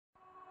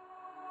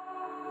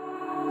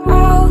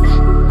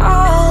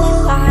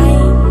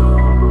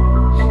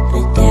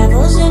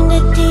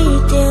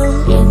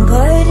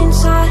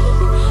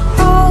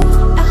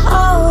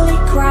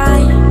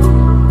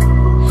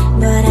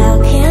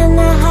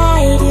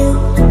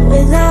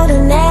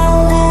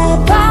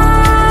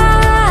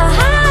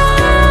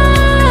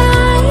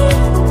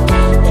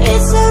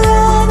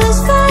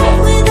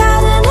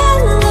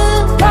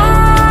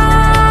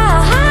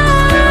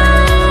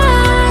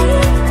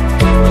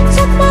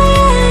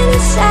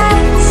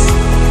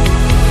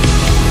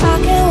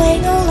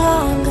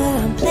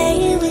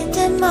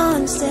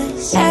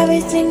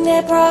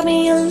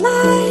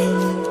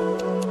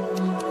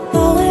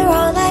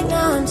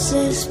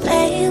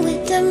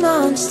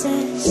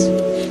monsters.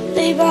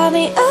 They brought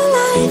me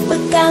alive,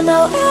 but got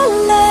no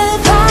alibi.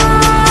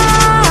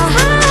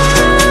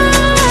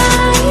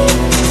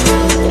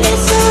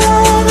 It's a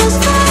lover's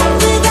fight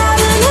without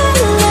an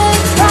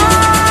alibi.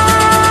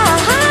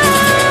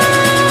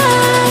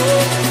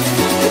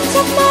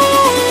 Took my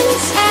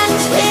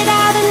innocence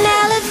without an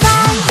alibi.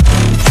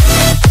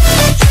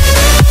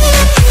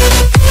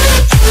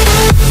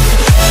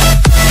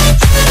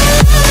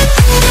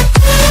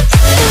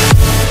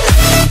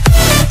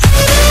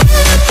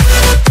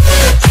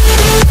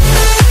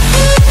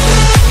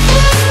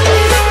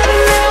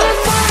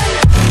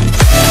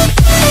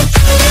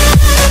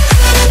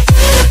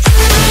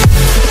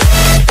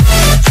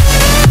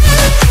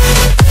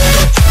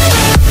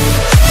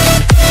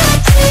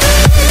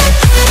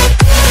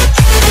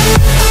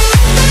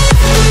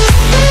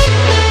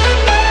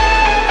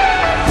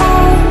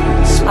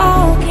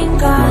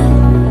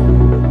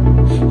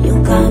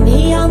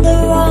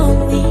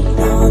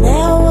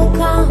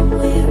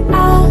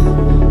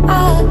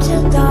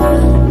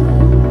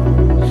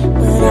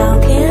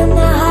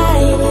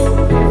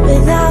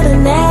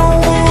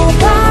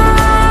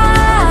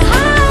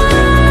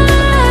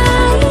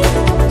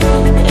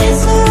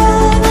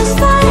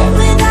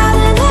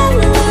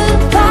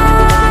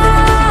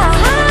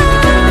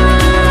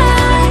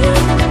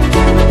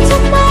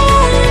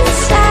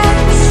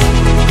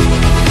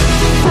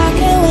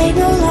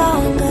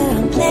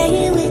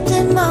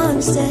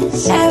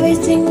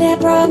 Everything that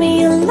brought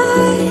me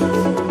alive.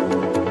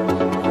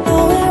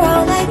 Oh, we're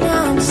all like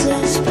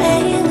monsters,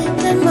 playing with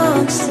the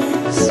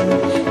monsters.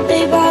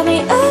 They brought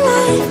me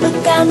alive, but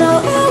got no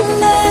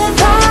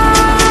alibi.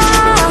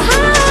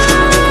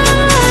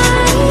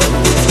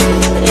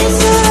 It's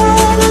a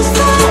lover's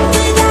fight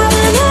without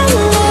an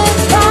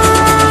alibi.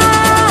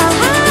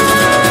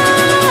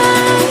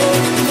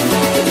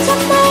 You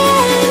took my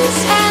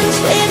innocence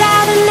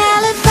without an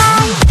alibi.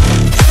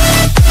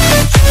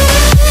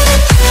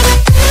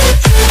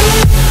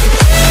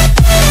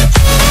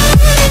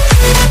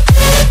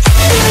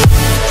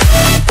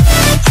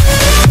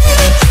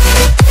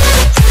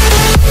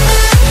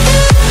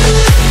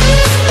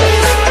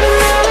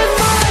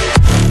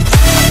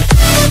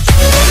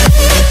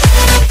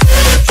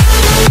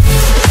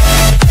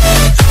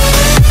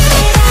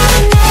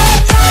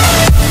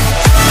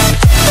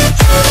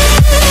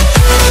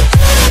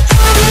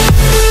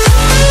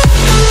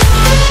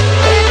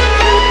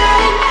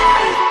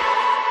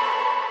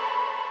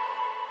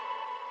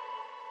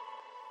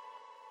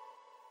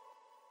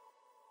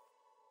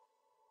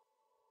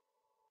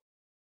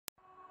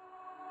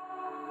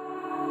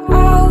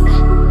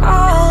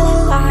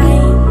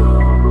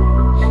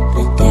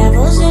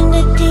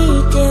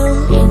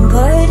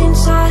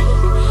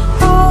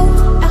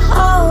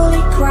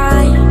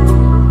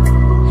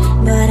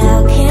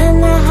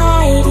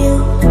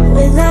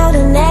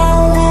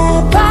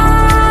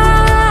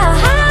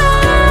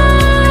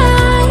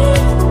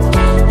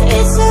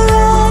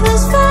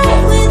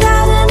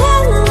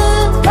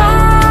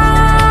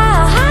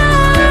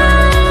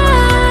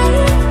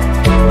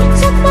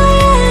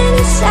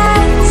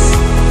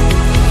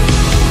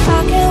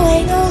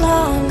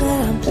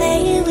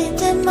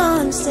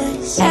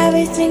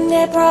 Everything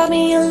that brought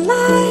me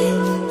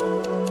alive.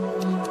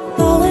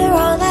 But we're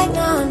all like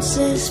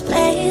monsters,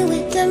 playing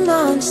with the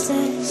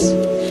monsters.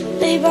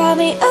 They brought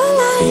me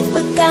alive,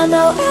 but got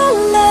no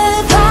alibi.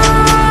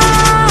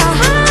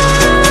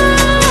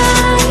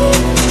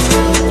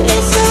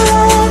 It's a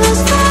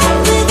lover's fight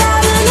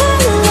without an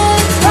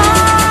alibi.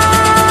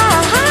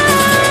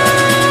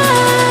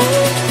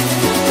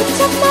 You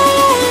took my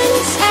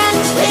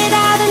innocence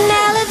without an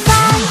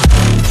alibi.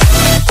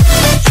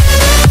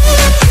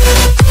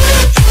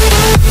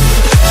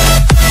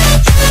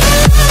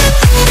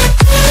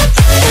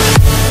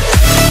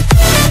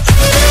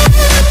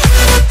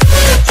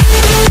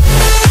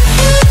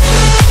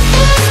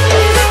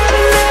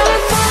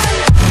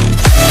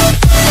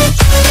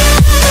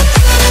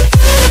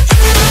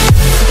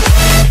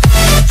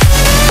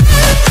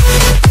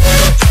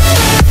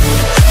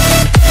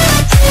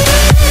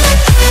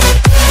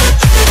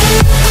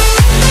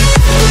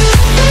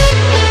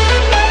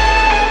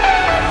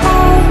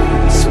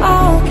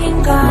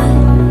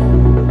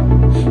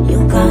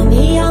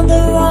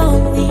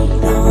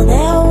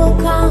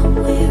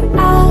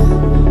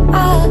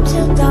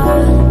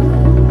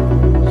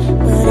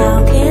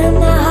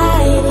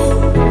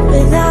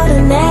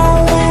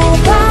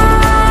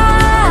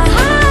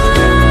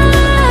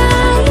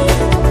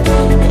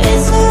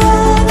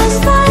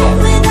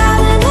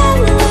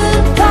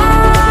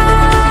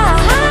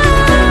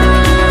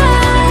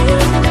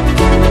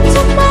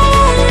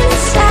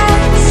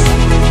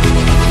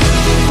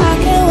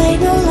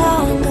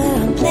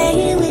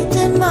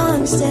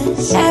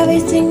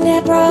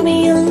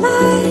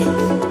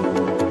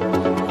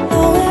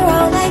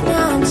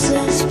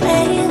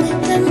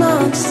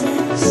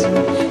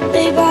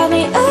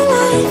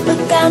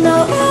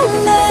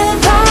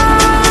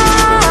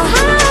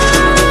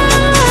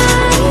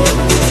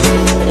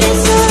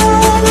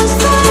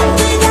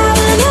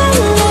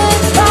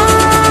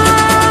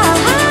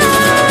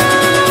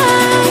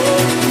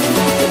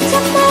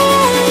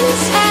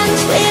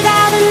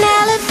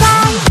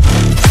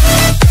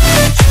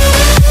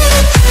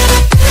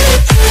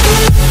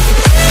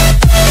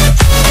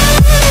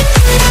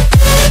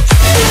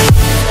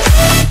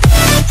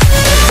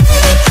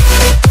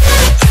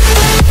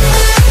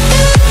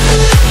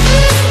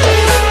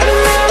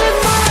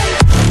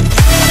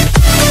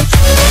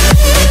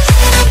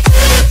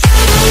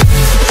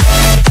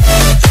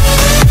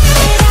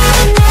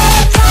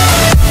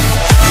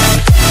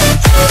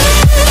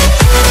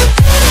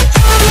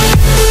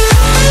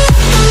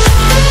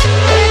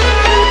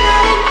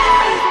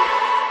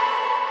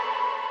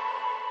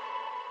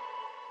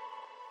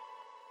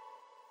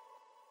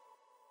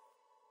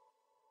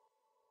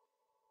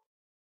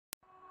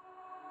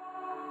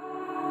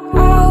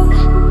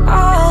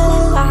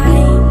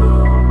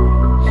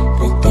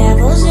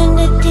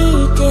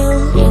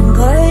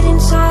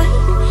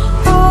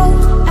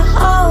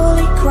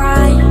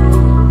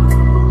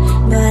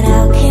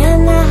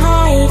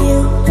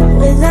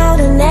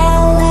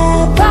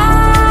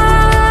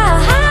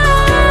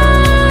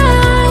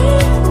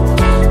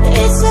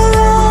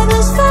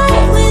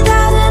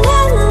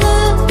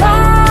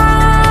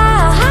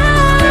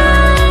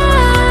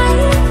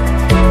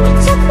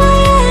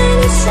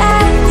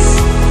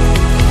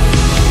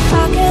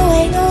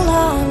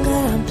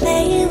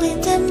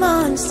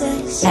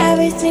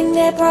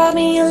 that brought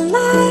me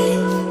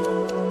alive.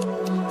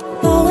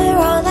 But we're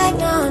all like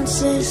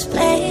monsters,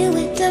 playing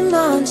with the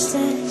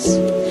monsters.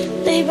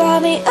 They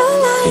brought me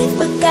alive,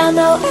 but got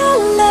no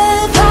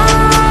alibi.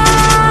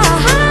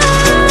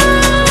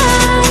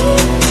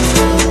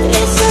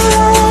 It's a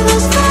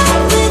lover's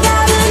fight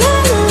without an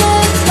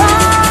alibi.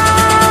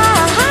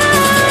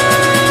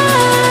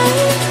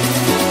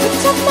 We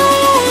took my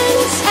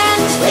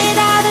hands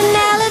without an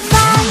alibi.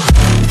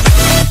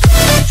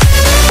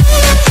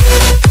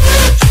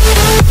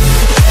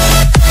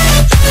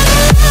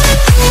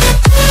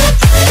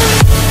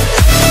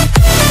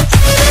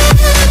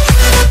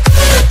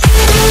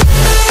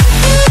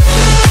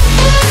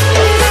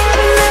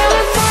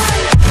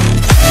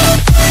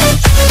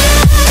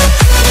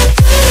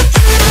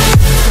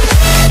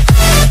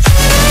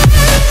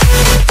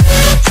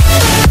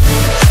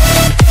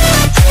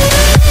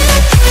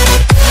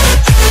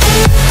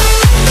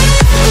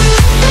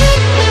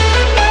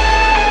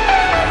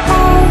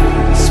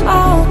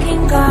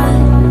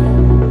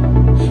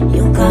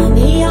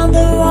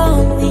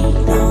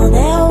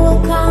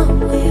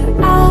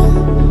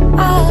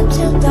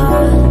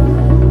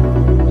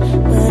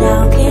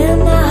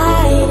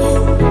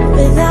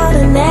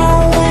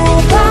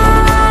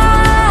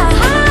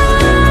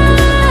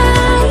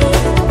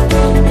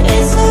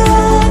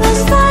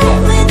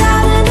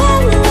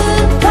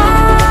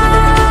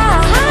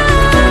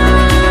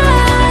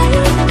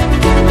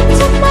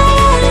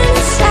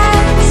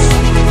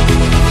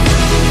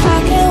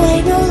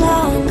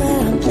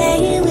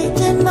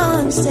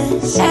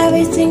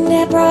 Everything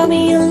that brought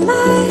me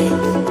alive.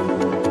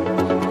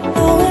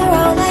 Oh, we're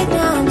all like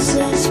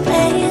monsters,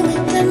 playing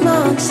with the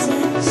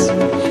monsters.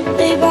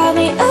 They brought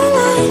me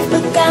alive,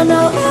 but got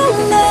no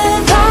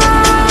alibi.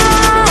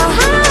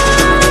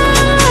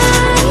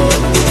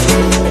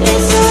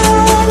 It's a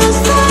lover's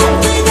fight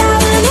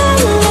without an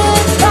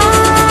alibi.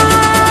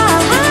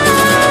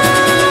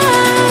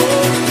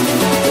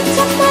 You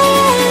took my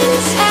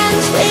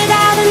hands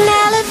without an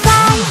alibi.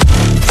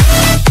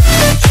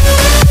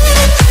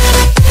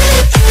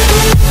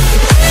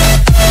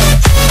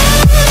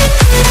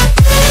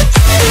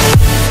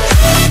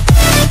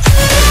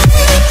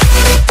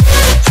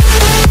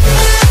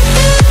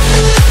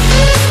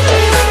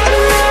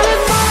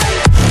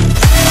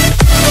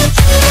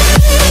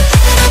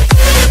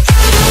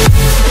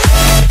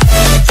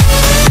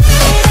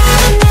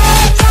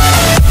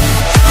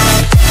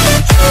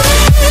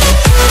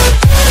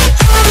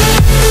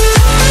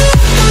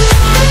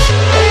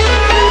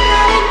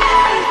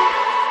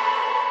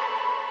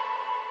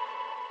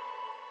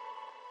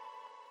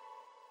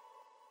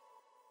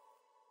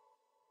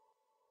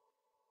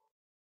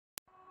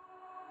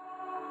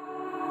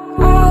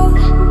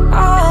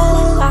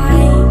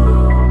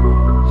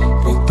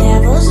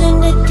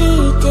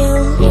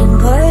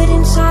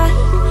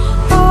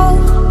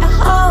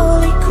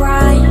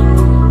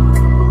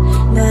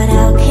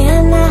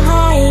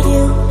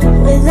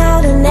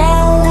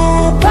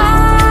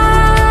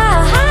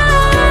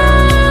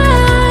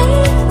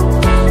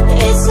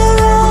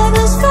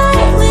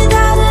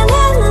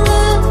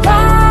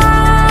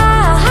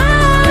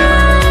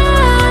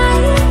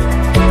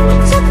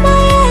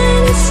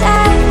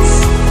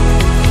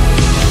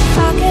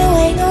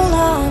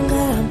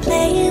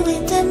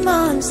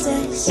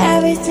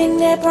 Everything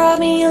that brought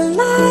me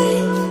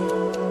alive.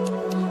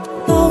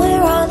 But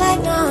we're all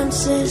like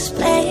monsters,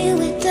 playing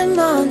with the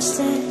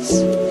monsters.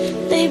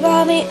 They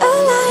brought me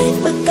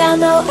alive, but got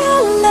no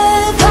alibi.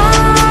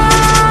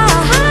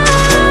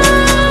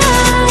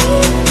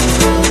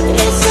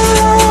 It's a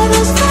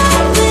lover's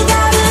fight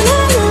without an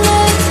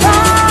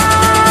alibi.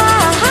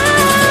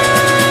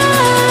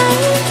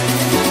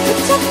 You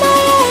took my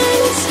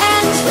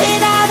hands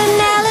without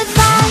an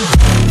alibi.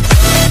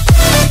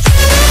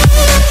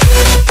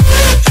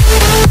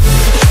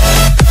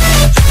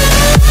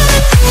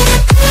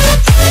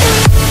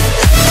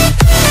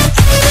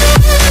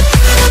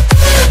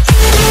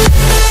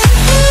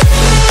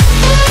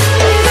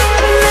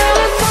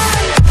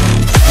 Fire.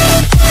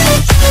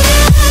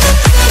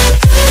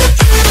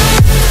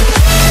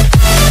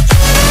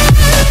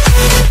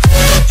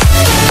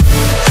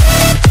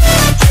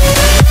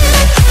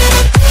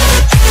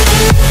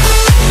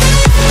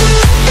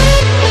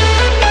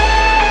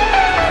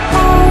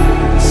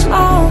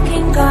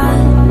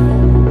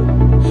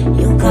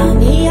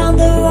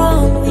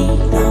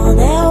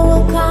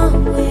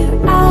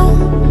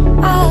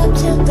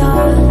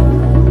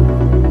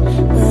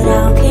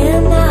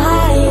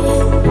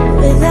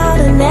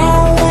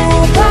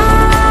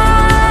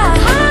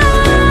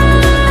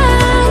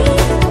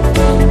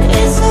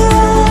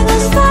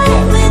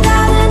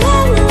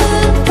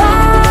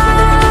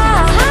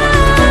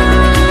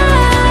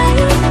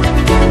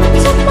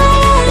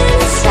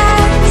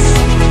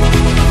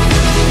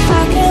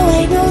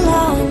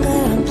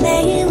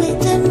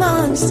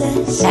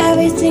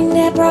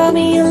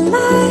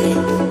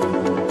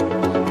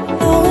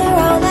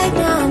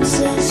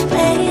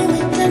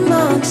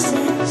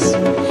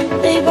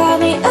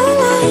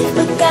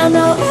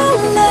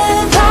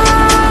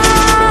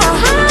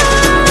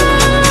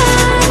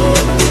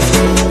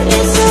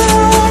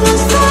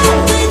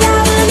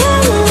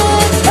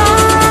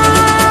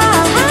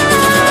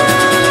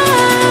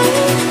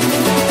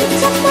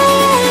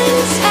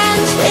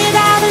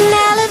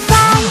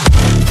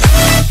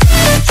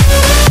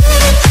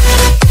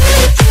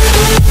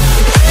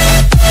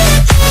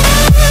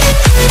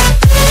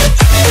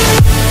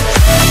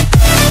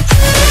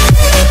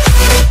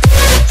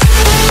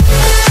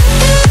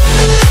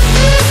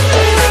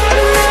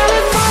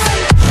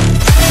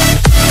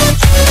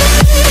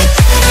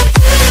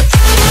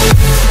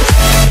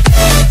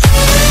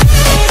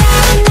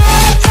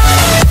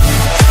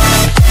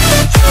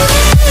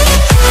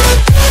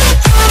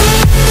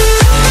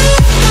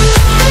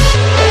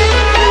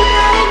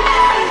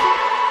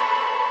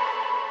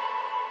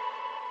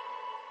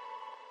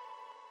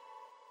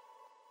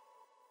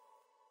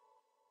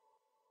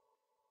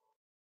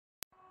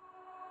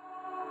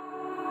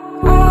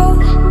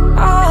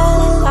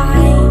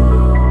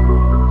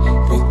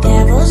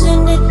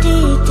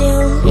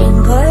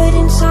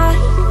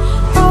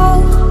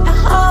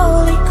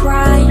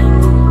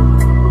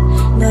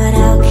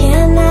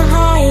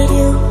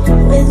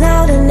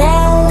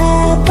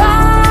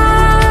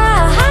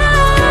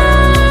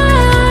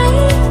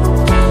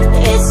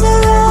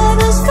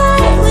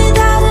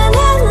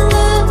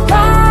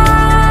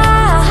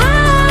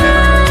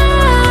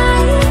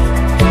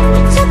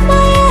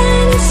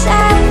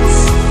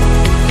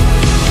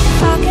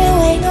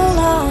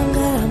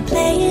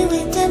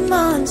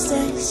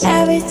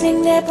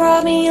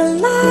 brought me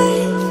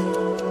alive.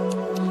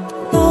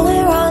 Going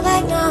around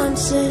like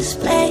monsters,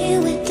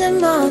 playing with the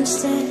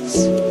monsters.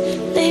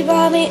 They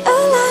brought me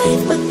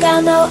alive, but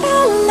got no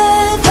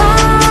alibi.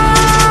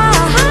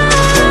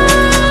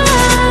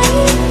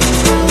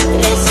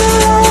 It's a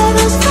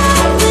lover's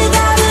fight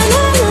without an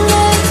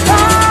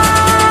alibi.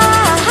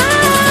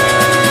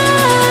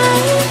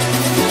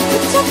 You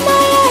took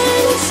my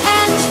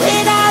innocence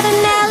without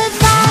an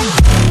alibi.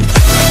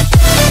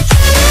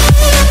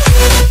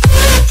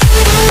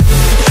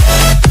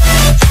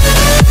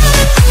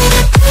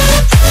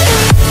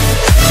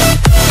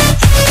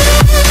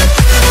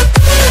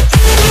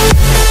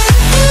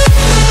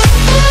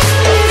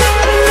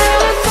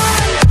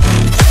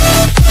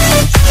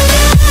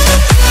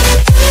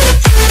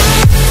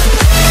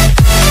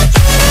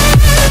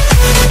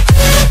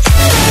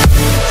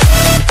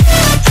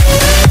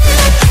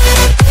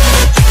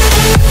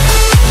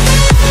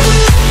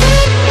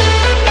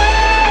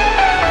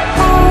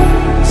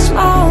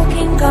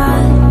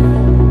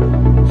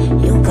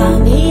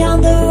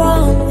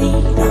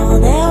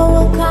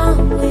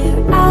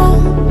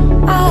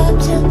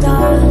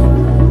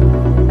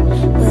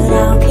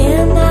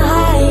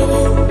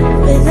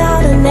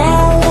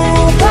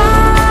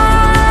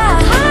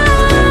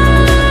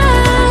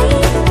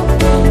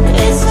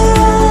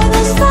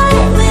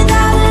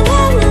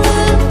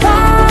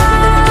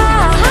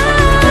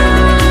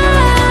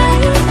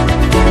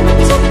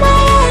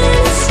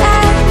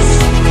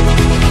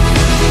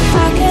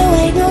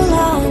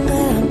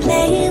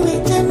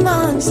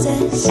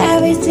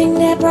 Everything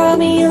that brought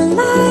me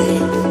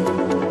alive.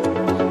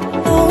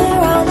 Going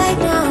around like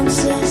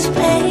monsters,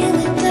 playing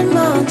with the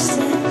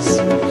monsters.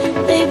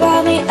 They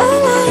brought me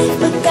alive,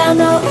 but got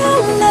no alibi.